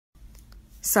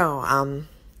So,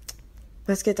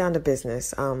 let's get down to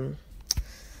business.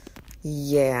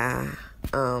 Yeah.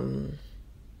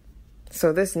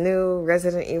 So this new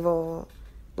Resident Evil,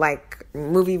 like,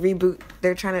 movie reboot,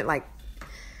 they're trying to, like,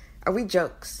 are we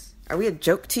jokes? Are we a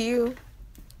joke to you?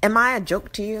 Am I a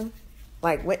joke to you?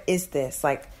 Like, what is this?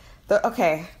 Like,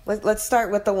 okay, let's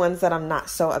start with the ones that I'm not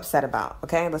so upset about,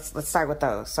 okay? Let's start with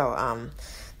those. So,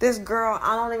 this girl,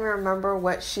 I don't even remember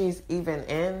what she's even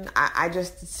in. I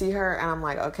just see her and I'm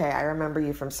like, okay, I remember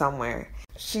you from somewhere.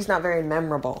 She's not very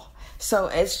memorable. So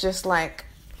it's just like,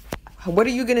 what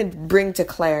are you going to bring to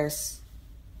Claire's?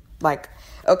 Like,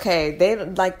 okay,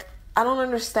 I don't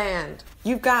understand.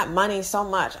 You've got money so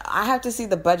much. I have to see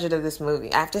the budget of this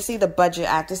movie. I have to see the budget.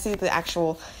 I have to see the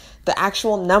actual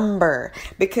number.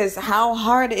 Because how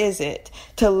hard is it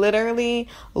to literally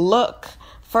look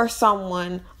for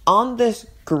someone on this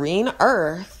green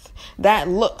earth that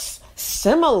looks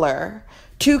similar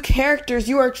to characters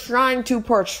you are trying to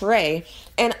portray?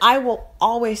 And I will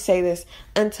always say this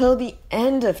until the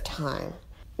end of time.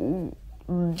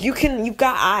 You've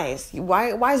got eyes.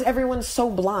 Why is everyone so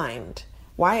blind?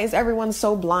 Why is everyone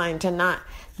so blind to not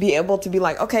be able to be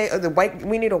like, okay,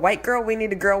 we need a white girl. We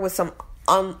need a girl with some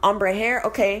ombre hair.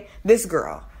 Okay, this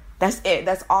girl. That's it.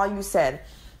 That's all you said.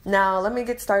 Now, let me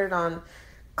get started on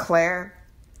Claire.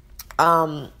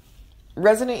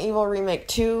 Resident Evil Remake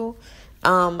 2,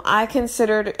 I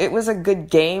considered it was a good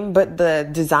game, but the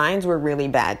designs were really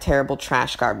bad. Terrible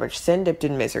trash garbage. Sin dipped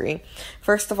in misery.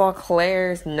 First of all,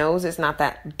 Claire's nose is not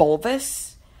that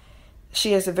bulbous.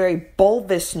 She has a very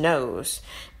bulbous nose.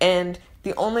 And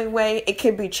the only way it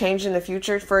could be changed in the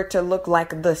future for it to look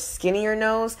like the skinnier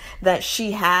nose that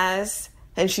she has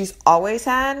and she's always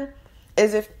had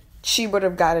is if she would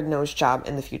have got a nose job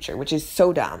in the future, which is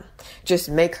so dumb. Just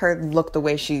make her look the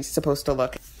way she's supposed to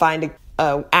look. Find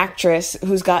a actress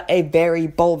who's got a very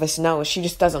bulbous nose. She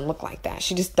just doesn't look like that.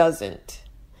 She just doesn't.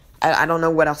 I don't know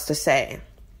what else to say.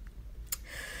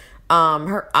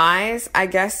 Her eyes, I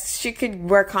guess she could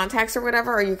wear contacts or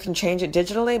whatever, or you can change it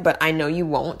digitally, but I know you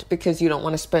won't because you don't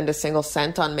want to spend a single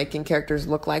cent on making characters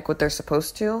look like what they're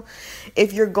supposed to.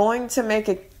 If you're going to make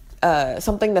it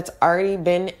something that's already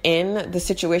been in the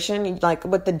situation, like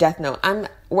with the Death Note. I'm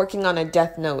working on a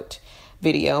Death Note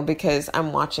video because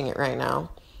I'm watching it right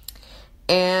now.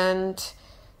 And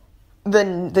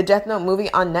the Death Note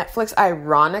movie on Netflix,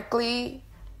 ironically,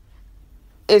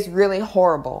 is really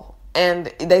horrible.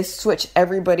 And they switch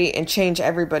everybody and change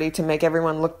everybody to make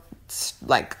everyone look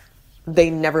like they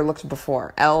never looked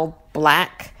before. L,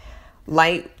 black,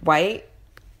 light, white.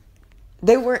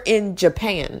 They were in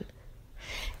Japan.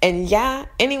 And yeah,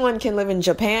 anyone can live in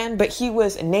Japan, but he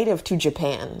was native to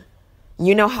Japan.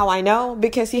 You know how I know?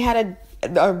 Because he had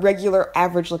a regular,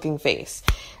 average-looking face.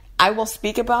 I will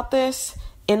speak about this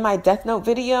in my Death Note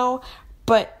video,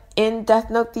 but in Death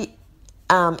Note, the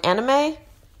anime,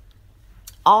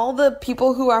 all the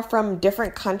people who are from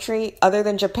different country other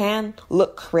than Japan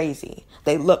look crazy.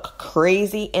 They look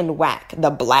crazy and whack. The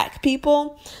black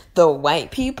people, the white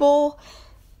people,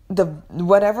 the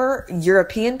whatever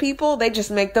European people, they just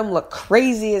make them look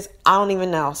crazy as I don't even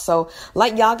know. So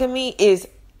Light Yagami is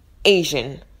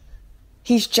Asian.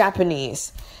 He's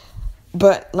Japanese.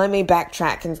 But let me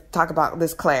backtrack and talk about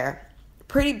this Claire.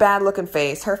 Pretty bad looking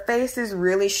face. Her face is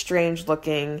really strange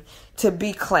looking to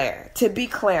be Claire.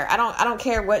 I don't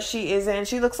care what she is in.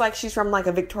 She looks like she's from like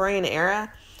a Victorian era.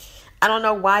 I don't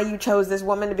know why you chose this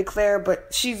woman to be Claire,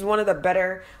 but she's one of the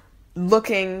better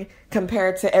looking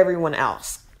compared to everyone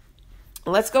else.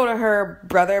 Let's go to her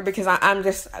brother because I'm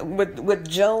just with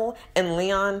Jill and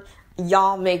Leon.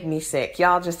 Y'all make me sick.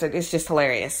 It's just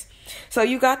hilarious. So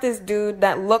you got this dude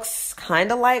that looks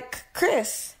kind of like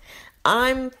Chris.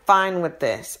 I'm fine with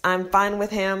this. I'm fine with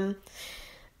him.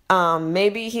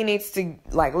 Maybe he needs to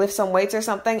like lift some weights or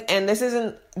something. And this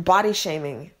isn't body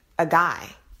shaming a guy.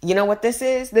 You know what this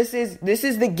is? This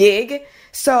is the gig.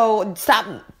 So stop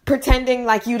pretending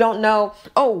like you don't know.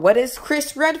 Oh, what is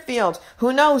Chris Redfield?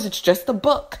 Who knows? It's just a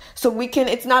book. So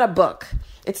it's not a book.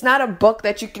 It's not a book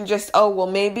that you can just, oh, well,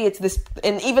 maybe it's this.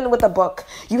 And even with a book,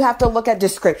 you have to look at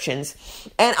descriptions.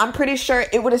 And I'm pretty sure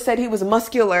it would have said he was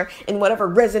muscular in whatever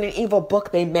Resident Evil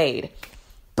book they made.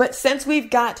 But since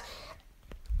we've got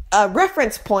a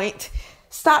reference point,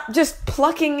 stop just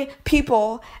plucking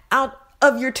people out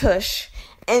of your tush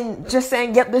and just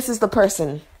saying, yep, this is the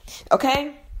person.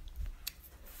 Okay?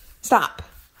 Stop.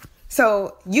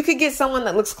 So you could get someone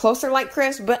that looks closer like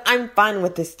Chris, but I'm fine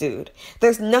with this dude.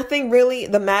 There's nothing really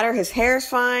the matter. His hair is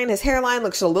fine. His hairline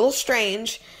looks a little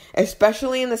strange,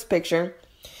 especially in this picture.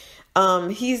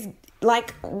 He's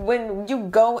like when you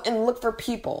go and look for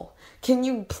people Can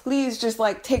you please just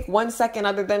like take 1 second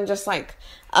other than just like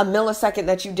a millisecond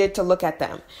that you did to look at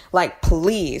them? Like,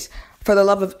 please, for the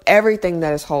love of everything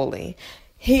that is holy.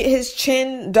 His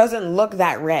chin doesn't look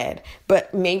that red,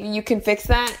 but maybe you can fix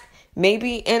that.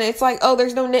 Maybe. And it's like, oh,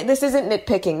 this isn't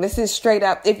nitpicking. This is straight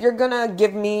up. If you're going to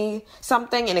give me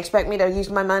something and expect me to use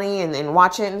my money and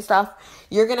watch it and stuff,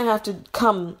 you're going to have to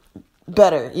come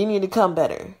better. You need to come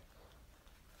better.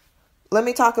 Let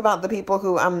me talk about the people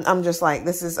who I'm just like,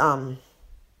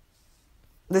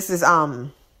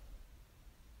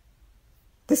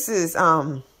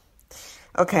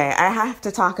 okay, I have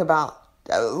to talk about,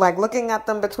 like, looking at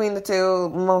them between the two,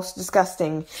 most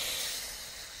disgusting.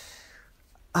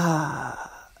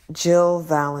 Jill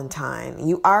Valentine.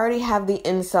 You already have the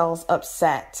incels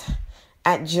upset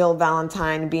at Jill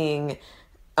Valentine being,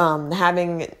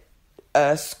 having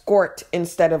a skirt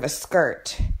instead of a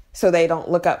skirt. So they don't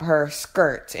look up her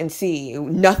skirt and see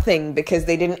nothing because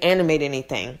they didn't animate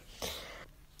anything.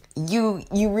 You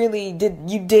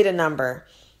did a number.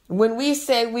 When we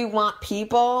say we want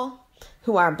people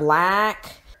who are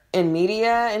black in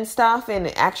media and stuff and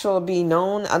actually be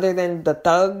known other than the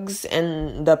thugs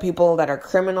and the people that are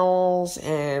criminals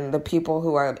and the people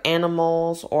who are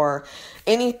animals or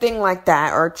anything like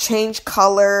that, or change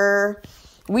color,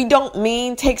 we don't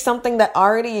mean take something that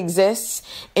already exists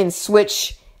and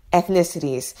switch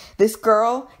ethnicities. This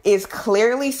girl is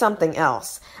clearly something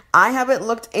else. I haven't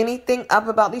looked anything up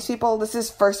about these people. This is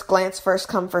first glance, first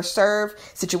come, first serve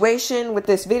situation with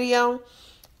this video.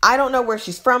 I don't know where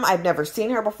she's from. I've never seen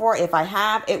her before. If I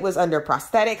have, it was under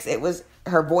prosthetics. It was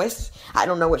her voice. I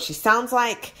don't know what she sounds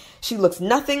like. She looks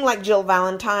nothing like Jill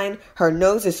Valentine. Her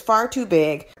nose is far too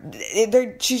big.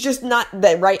 She's just not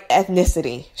the right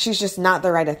ethnicity. She's just not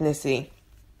the right ethnicity.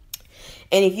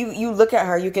 And if you look at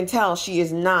her, you can tell she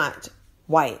is not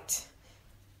white.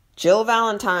 Jill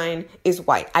Valentine is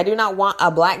white. I do not want a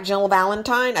black Jill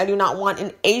Valentine. I do not want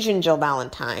an Asian Jill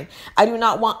Valentine. I do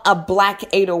not want a black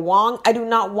Ada Wong. I do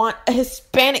not want a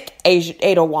Hispanic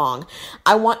Ada Wong.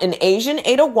 I want an Asian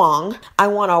Ada Wong. I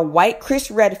want a white Chris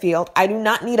Redfield. I do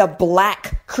not need a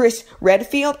black Chris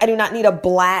Redfield. I do not need a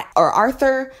black or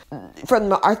Arthur from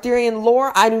the Arthurian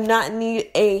lore. I do not need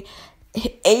a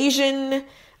Asian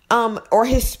or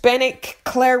Hispanic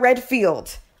Claire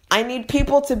Redfield. I need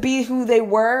people to be who they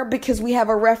were because we have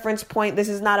a reference point. This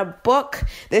is not a book.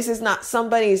 This is not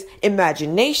somebody's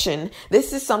imagination.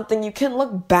 This is something you can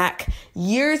look back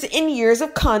years and years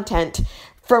of content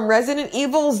from Resident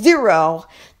Evil 0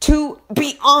 to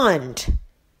Beyond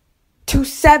to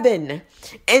 7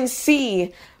 and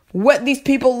see what these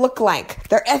people look like,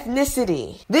 their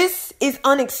ethnicity. This is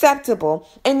unacceptable,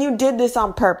 and you did this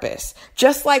on purpose.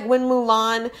 Just like when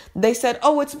Mulan, they said,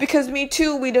 oh, it's because me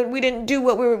too, we didn't do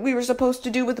what we were supposed to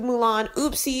do with Mulan.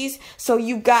 Oopsies. So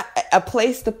you've got a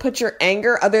place to put your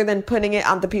anger other than putting it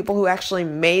on the people who actually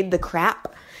made the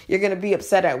crap. You're going to be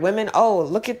upset at women. Oh,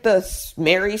 look at this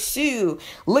Mary Sue.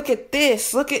 Look at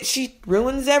this. She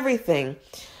ruins everything.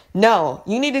 No,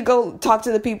 you need to go talk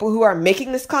to the people who are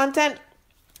making this content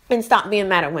and stop being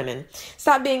mad at women.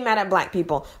 Stop being mad at black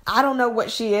people. I don't know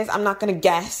what she is. I'm not going to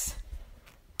guess.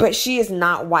 But she is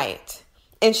not white.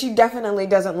 And she definitely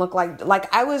doesn't look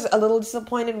like I was a little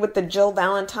disappointed with the Jill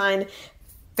Valentine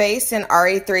face in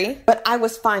RE3. But I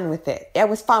was fine with it. I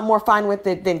was more fine with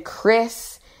it than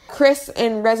Chris. Chris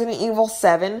in Resident Evil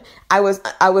 7. I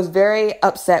was very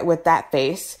upset with that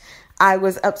face. I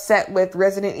was upset with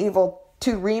Resident Evil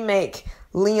 2 Remake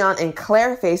Leon and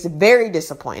Claire face. Very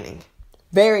disappointing.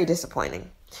 Very disappointing.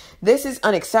 This is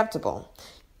unacceptable.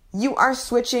 You are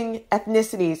switching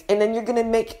ethnicities, and then you're going to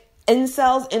make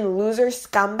incels and loser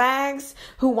scumbags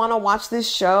who want to watch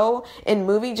this show and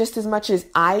movie just as much as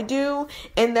I do,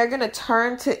 and they're going to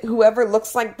turn to whoever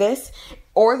looks like this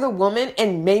or the woman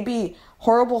and maybe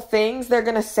horrible things they're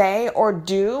going to say or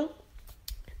do,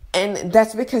 and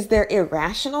that's because they're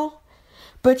irrational.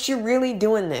 But you're really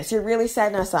doing this. You're really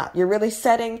setting us up. You're really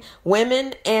setting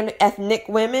women and ethnic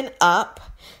women up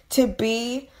to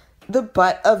be the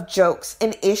butt of jokes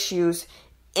and issues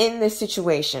in this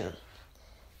situation.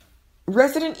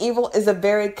 Resident Evil is a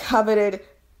very coveted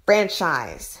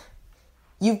franchise.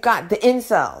 You've got the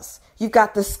incels. You've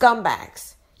got the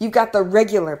scumbags. You've got the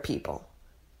regular people.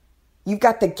 You've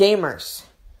got the gamers.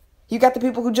 You've got the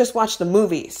people who just watch the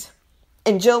movies.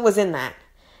 And Jill was in that.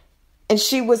 And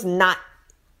she was not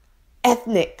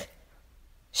ethnic.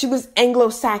 She was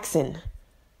Anglo-Saxon.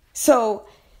 So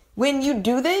when you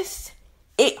do this,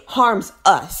 it harms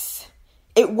us.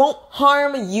 It won't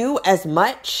harm you as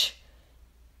much.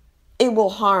 It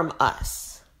will harm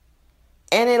us.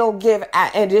 And it'll give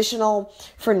additional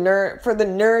for the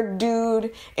nerd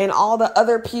dude and all the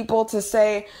other people to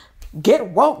say, get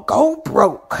woke, go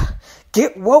broke.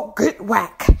 Get woke, get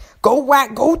whack. Go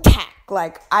whack, go tack.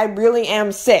 Like, I really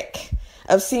am sick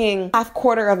of seeing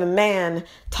half-quarter of a man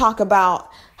talk about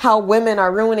how women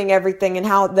are ruining everything and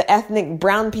how the ethnic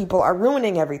brown people are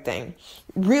ruining everything.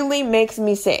 Really makes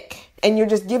me sick. And you're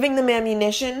just giving them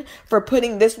ammunition for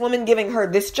putting this woman, giving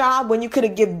her this job, when you could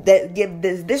have give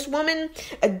this woman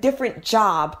a different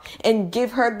job and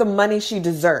give her the money she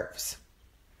deserves.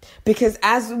 Because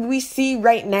as we see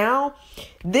right now,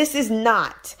 this is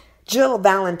not Jill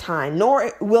Valentine,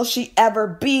 nor will she ever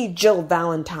be Jill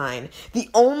Valentine. The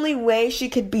only way she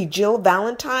could be Jill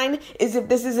Valentine is if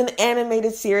this is an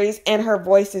animated series and her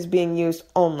voice is being used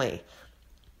only.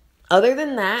 Other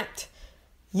than that,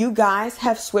 you guys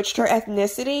have switched her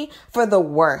ethnicity for the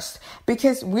worst,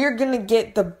 because we're going to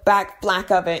get the back flack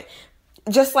of it.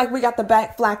 Just like we got the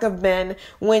back flack of men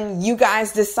when you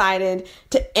guys decided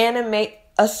to animate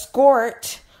a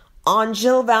skirt on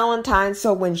Jill Valentine,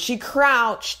 so when she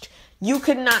crouched, you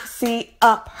could not see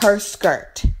up her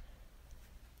skirt.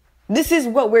 This is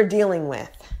what we're dealing with.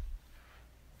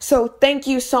 So thank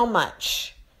you so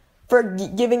much for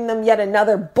giving them yet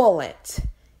another bullet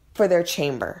for their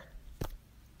chamber.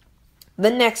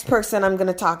 The next person I'm going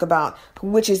to talk about,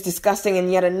 which is disgusting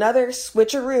and yet another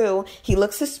switcheroo, he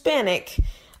looks Hispanic,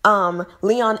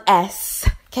 Leon S.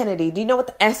 Kennedy. Do you know what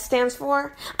the S stands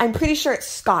for? I'm pretty sure it's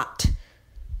Scott,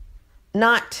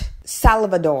 not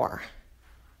Salvador.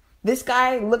 This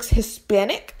guy looks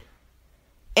Hispanic.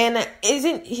 And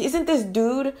isn't this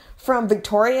dude from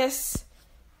Victorious?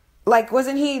 Like,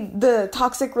 wasn't he the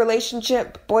toxic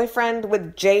relationship boyfriend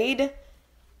with Jade?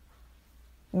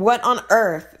 What on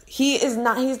earth? He's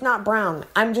not brown.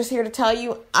 I'm here to tell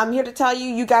you,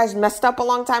 you guys messed up a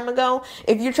long time ago.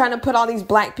 If you're trying to put all these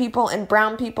black people and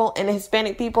brown people and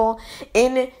Hispanic people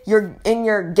in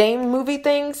your game movie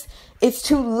things, it's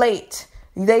too late.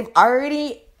 They've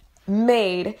already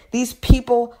made these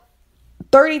people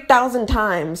 30,000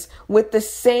 times with the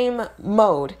same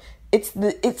mode.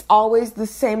 It's always the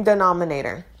same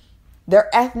denominator. Their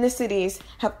ethnicities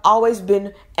have always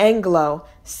been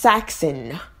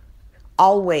Anglo-Saxon.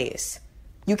 Always.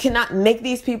 You cannot make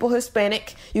these people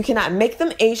Hispanic. You cannot make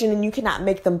them Asian, and you cannot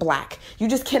make them black. You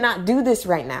just cannot do this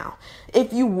right now.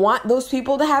 If you want those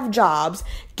people to have jobs,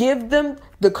 give them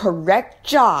the correct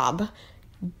job.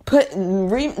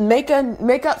 Make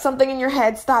up something in your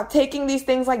head. Stop taking these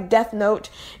things like Death Note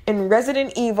and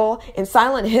Resident Evil and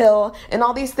Silent Hill and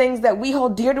all these things that we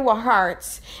hold dear to our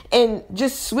hearts and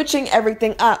just switching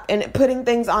everything up and putting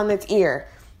things on its ear.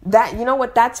 That, you know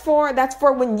what that's for? That's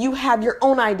for when you have your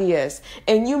own ideas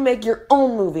and you make your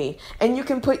own movie and you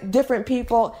can put different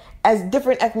people as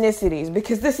different ethnicities,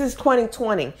 because this is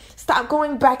 2020. Stop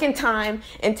going back in time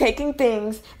and taking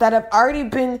things that have already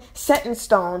been set in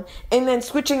stone and then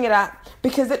switching it up,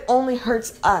 because it only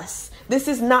hurts us. This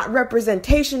is not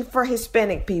representation for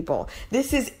Hispanic people.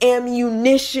 This is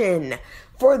ammunition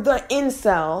for the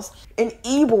incels and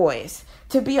e-boys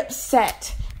to be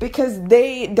upset because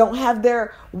they don't have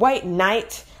their white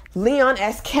knight, Leon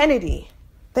S. Kennedy.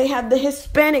 They have the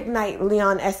Hispanic knight,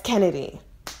 Leon S. Kennedy.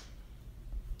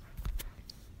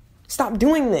 Stop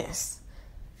doing this.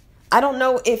 I don't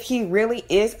know if he really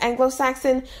is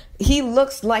Anglo-Saxon. He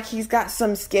looks like he's got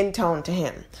some skin tone to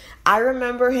him. I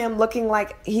remember him looking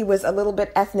like he was a little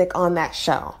bit ethnic on that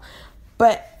show.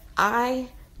 But I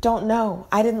don't know.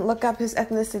 I didn't look up his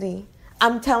ethnicity.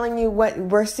 I'm telling you what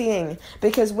we're seeing,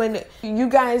 because when you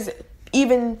guys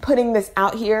even putting this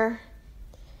out here,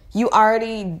 you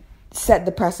already set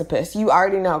the precipice. You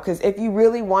already know, because if you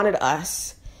really wanted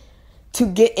us to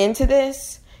get into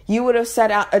this, you would have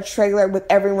set out a trailer with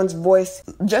everyone's voice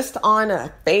just on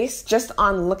a face, just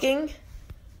on looking.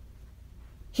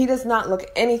 He does not look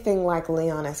anything like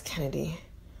Leon S. Kennedy.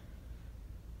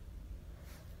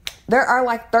 There are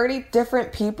like 30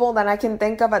 different people that I can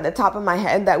think of at the top of my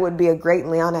head that would be a great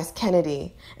Leon S.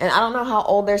 Kennedy. And I don't know how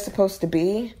old they're supposed to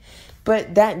be,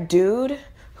 but that dude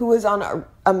who was on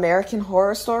American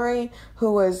Horror Story,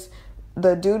 who was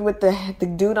the dude with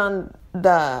the dude on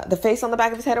the face on the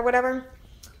back of his head or whatever,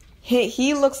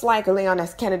 he looks like Leon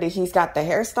S. Kennedy. He's got the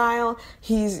hairstyle.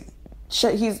 He's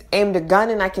aimed a gun,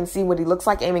 and I can see what he looks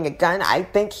like aiming a gun. I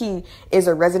think he is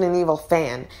a Resident Evil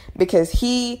fan, because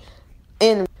he,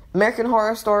 in American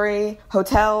Horror Story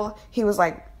Hotel, he was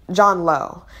like John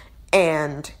Lowe,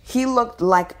 and he looked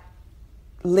like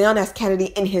Leon S. Kennedy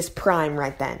in his prime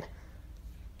right then.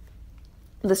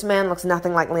 This man looks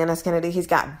nothing like Leon S. Kennedy. He's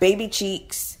got baby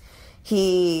cheeks.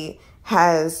 His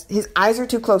eyes are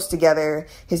too close together.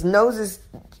 His nose is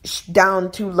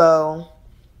down too low.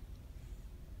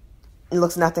 It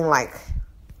looks nothing like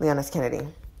Leon S. Kennedy.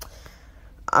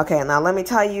 Okay, now let me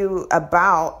tell you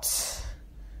about,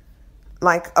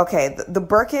 like, okay, the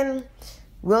Birkin,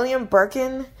 William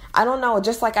Birkin, I don't know,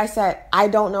 just like I said, I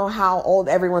don't know how old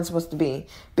everyone's supposed to be,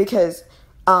 because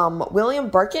William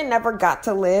Birkin never got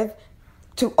to live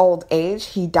to old age.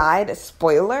 He died.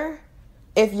 Spoiler.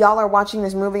 If y'all are watching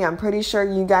this movie, I'm pretty sure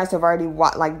you guys have already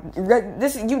watched, like,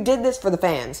 this. You did this for the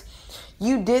fans.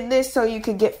 You did this so you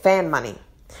could get fan money.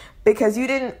 Because you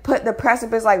didn't put the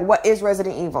precipice, like, what is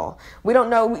Resident Evil? We don't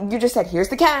know. You just said, here's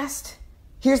the cast.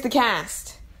 Here's the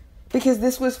cast. Because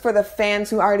this was for the fans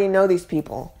who already know these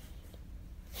people.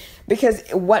 Because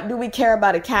what do we care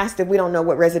about a cast if we don't know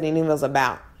what Resident Evil is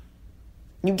about?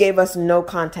 You gave us no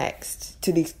context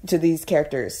to these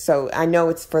characters. So I know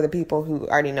it's for the people who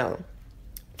already know.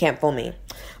 Can't fool me.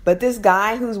 But this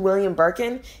guy who's William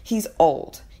Birkin, he's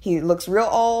old. He looks real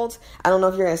old. I don't know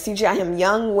if you're going to CGI him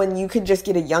young when you could just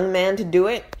get a young man to do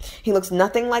it. He looks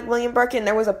nothing like William Birkin.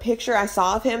 There was a picture I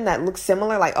saw of him that looked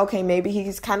similar. Like, okay, maybe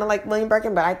he's kind of like William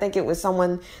Birkin, but I think it was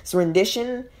someone's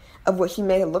rendition of what he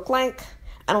made it look like.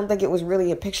 I don't think it was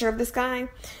really a picture of this guy.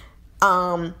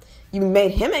 You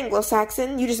made him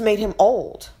Anglo-Saxon. You just made him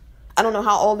old. I don't know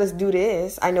how old this dude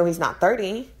is. I know he's not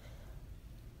 30.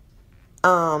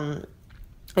 I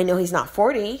know he's not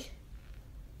 40.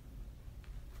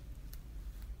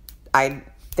 I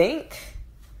think.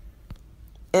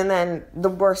 And then the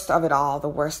worst of it all,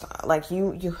 like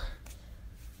you're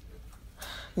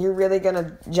really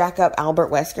gonna jack up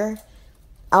Albert Wesker?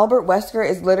 Albert Wesker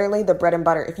is literally the bread and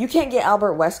butter. If you can't get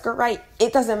Albert Wesker right,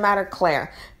 it doesn't matter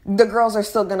Claire. The girls are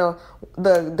still gonna,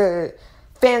 the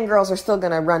fangirls are still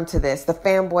gonna run to this. The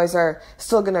fanboys are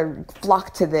still gonna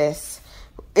flock to this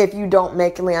if you don't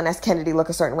make Leon S. Kennedy look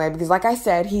a certain way. Because like I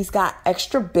said, he's got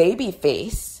extra baby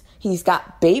face. He's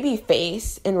got baby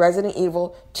face in Resident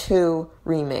Evil 2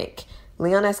 Remake.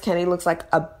 Leon S. Kennedy looks like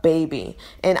a baby.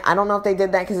 And I don't know if they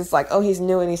did that because it's like, oh, he's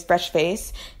new and he's fresh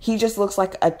face. He just looks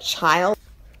like a child.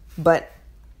 But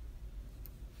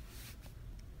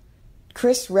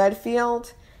Chris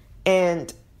Redfield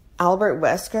and Albert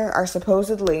Wesker are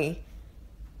supposedly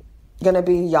going to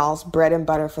be y'all's bread and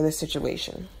butter for this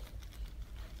situation.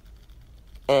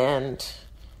 And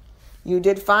you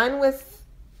did fine with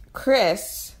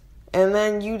Chris. And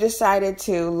then you decided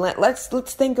to let's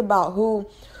think about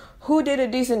who did a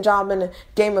decent job in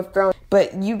Game of Thrones.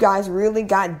 But you guys really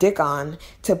got dick on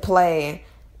to play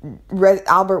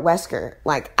Albert Wesker.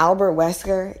 Like, Albert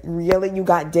Wesker, really, you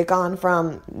got dick on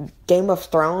from Game of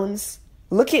Thrones?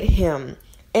 Look at him.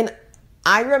 And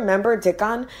I remember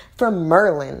Dickon from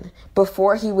Merlin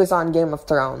before he was on Game of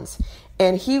Thrones.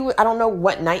 And I don't know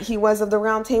what knight he was of the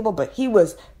Round Table, but he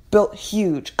was built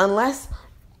huge. Unless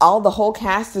the whole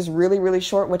cast is really, really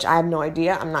short, which I have no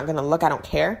idea. I'm not going to look. I don't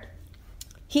care.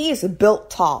 He is built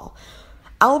tall.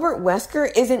 Albert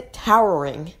Wesker isn't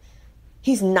towering.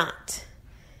 He's not.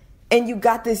 And you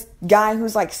got this guy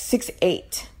who's like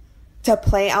 6'8" to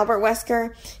play Albert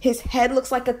Wesker. His head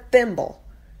looks like a thimble.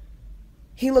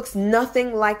 He looks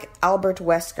nothing like Albert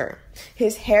Wesker.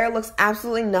 His hair looks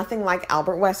absolutely nothing like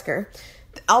Albert Wesker.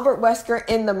 Albert Wesker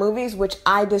in the movies, which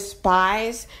I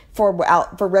despise for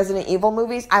Resident Evil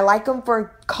movies, I like him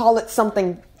for call it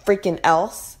something freaking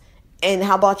else. And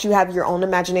how about you have your own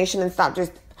imagination and stop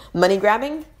just money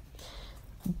grabbing?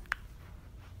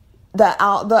 The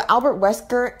Albert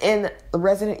Wesker in the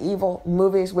Resident Evil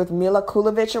movies with Mila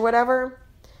Kulovich or whatever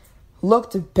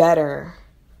looked better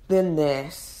than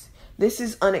this. This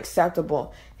is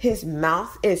unacceptable. His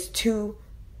mouth is too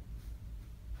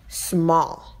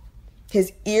small.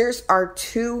 His ears are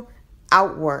too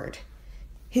outward.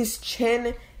 His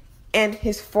chin and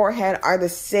his forehead are the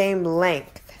same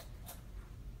length.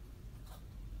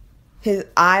 His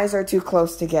eyes are too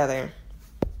close together.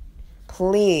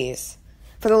 Please,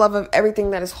 for the love of everything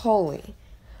that is holy,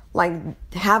 like,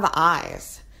 have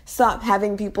eyes. Stop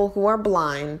having people who are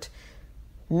blind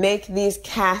make these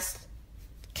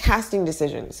casting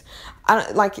decisions.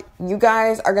 You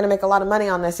guys are going to make a lot of money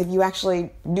on this if you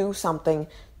actually do something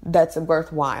that's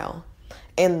worthwhile.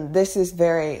 And this is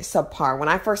very subpar. When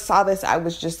I first saw this, I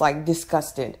was just like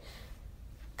disgusted.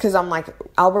 Because I'm like,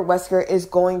 Albert Wesker is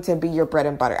going to be your bread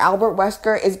and butter. Albert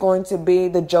Wesker is going to be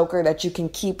the Joker that you can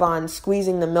keep on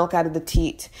squeezing the milk out of the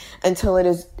teat until it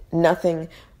is nothing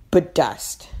but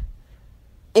dust.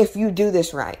 If you do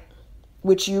this right,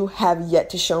 which you have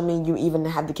yet to show me you even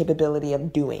have the capability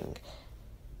of doing.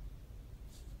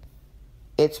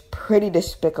 It's pretty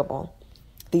despicable,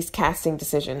 these casting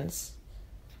decisions.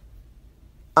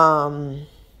 Really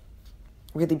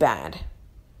bad.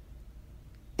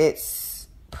 It's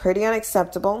pretty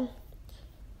unacceptable.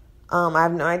 I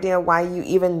have no idea why you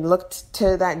even looked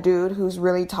to that dude who's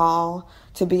really tall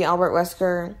to be Albert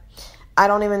Wesker. I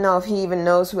don't even know if he even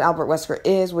knows who Albert Wesker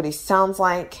is, what he sounds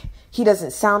like. He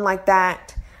doesn't sound like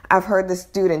that. I've heard this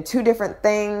dude in 2 different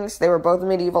things. They were both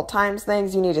medieval times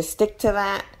things. You need to stick to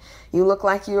that. You look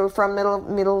like you're from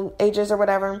middle ages or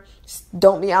whatever.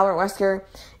 Don't be Albert Wesker.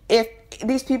 If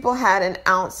these people had an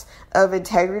ounce of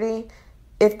integrity,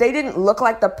 if they didn't look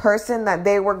like the person that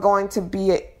they were going to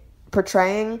be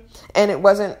portraying, and it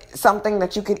wasn't something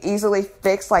that you could easily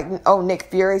fix, like, oh, Nick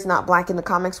Fury's not black in the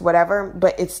comics, whatever,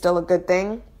 but it's still a good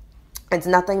thing. It's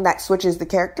nothing that switches the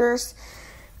characters.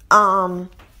 I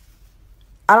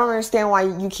don't understand why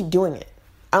you keep doing it.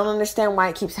 I don't understand why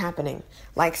it keeps happening.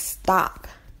 Like, stop.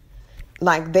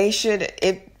 Like, they should,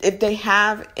 if they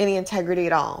have any integrity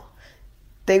at all,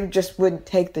 they just wouldn't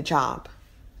take the job.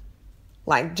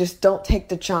 Like, just don't take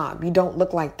the job. You don't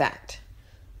look like that.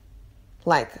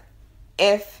 Like,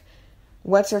 if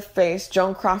what's-her-face,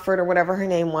 Joan Crawford or whatever her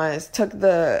name was, took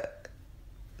the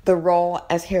role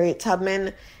as Harriet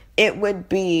Tubman, it would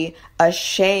be a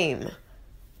shame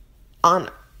on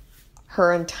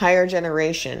her entire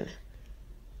generation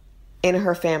in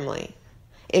her family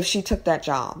if she took that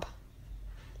job.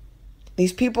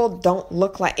 These people don't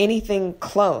look like anything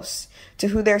close to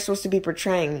who they're supposed to be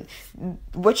portraying.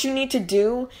 What you need to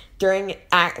do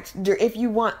if you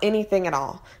want anything at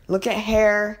all, look at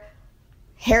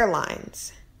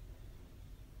hairlines,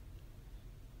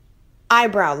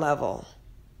 eyebrow level,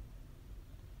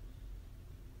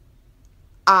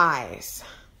 eyes,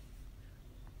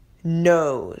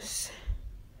 nose,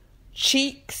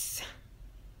 cheeks,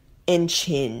 and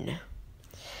chin.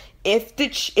 If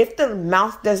the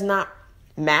mouth does not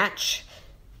match,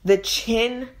 the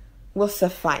chin will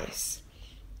suffice.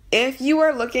 If you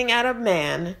are looking at a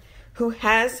man who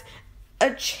has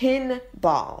a chin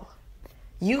ball,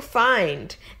 you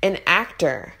find an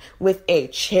actor with a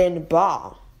chin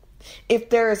ball. If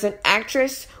there is an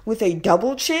actress with a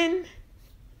double chin,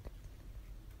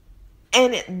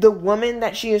 and the woman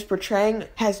that she is portraying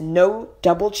has no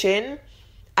double chin,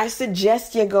 I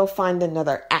suggest you go find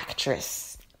another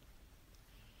actress.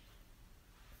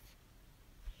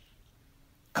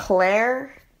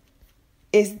 Claire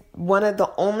is one of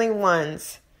the only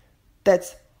ones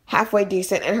that's halfway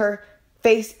decent, and her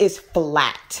face is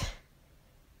flat.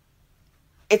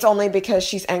 It's only because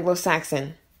she's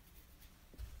Anglo-Saxon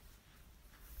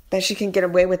that she can get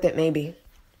away with it, maybe.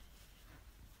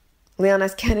 Leon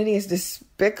S. Kennedy is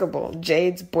despicable.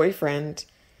 Jade's boyfriend.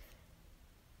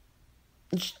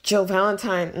 Jill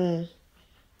Valentine.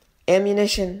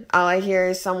 Ammunition. All I hear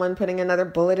is someone putting another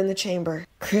bullet in the chamber.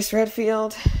 Chris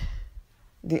Redfield,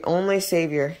 the only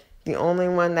savior. The only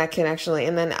one that can actually...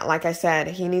 And then, like I said,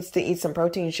 he needs to eat some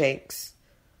protein shakes.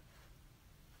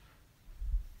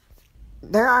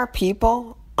 There are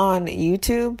people on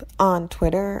YouTube, on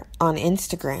Twitter, on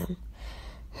Instagram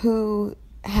who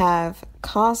have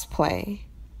cosplay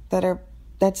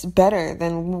that's better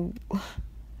than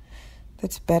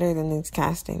these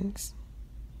castings.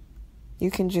 You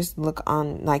can just look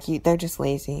on, like, they're just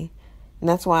lazy. And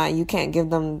that's why you can't give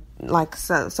them, like,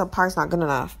 some part's not good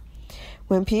enough.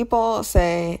 When people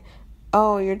say,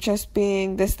 oh, you're just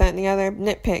being this, that, and the other,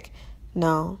 nitpick.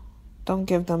 No, don't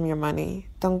give them your money.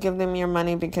 Don't give them your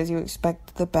money because you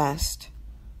expect the best.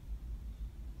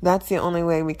 That's the only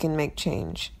way we can make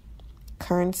change.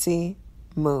 Currency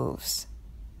moves.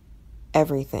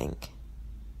 Everything.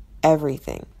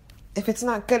 Everything. If it's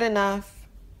not good enough,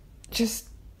 just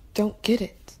don't get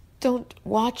it. Don't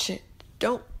watch it.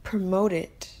 Don't promote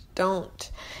it.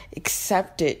 Don't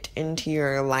accept it into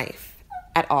your life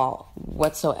at all,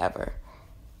 whatsoever.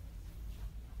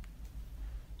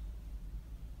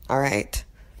 All right.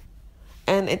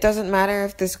 And it doesn't matter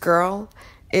if this girl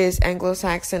is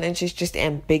Anglo-Saxon and she's just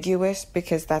ambiguous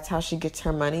because that's how she gets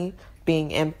her money,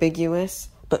 being ambiguous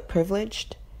but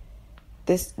privileged.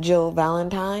 This Jill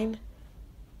Valentine,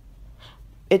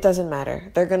 it doesn't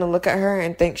matter. They're going to look at her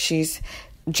and think she's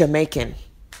Jamaican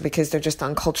because they're just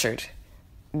uncultured.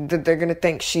 They're going to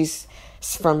think she's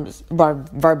from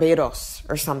Barbados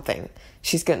or something.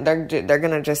 They're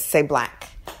going to just say black.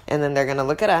 And then they're going to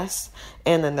look at us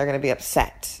and then they're going to be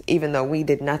upset. Even though we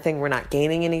did nothing, we're not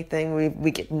gaining anything.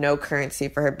 We get no currency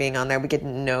for her being on there. We get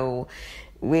no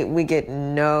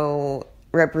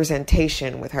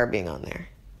representation with her being on there.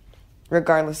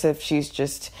 Regardless if she's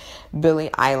just Billie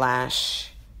Eilishing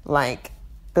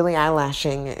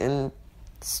and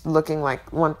looking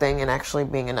like one thing and actually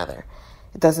being another.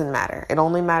 It doesn't matter. It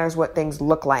only matters what things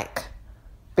look like.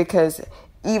 Because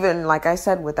even, like I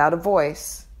said, without a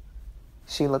voice,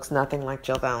 she looks nothing like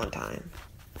Jill Valentine.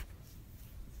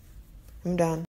 I'm done.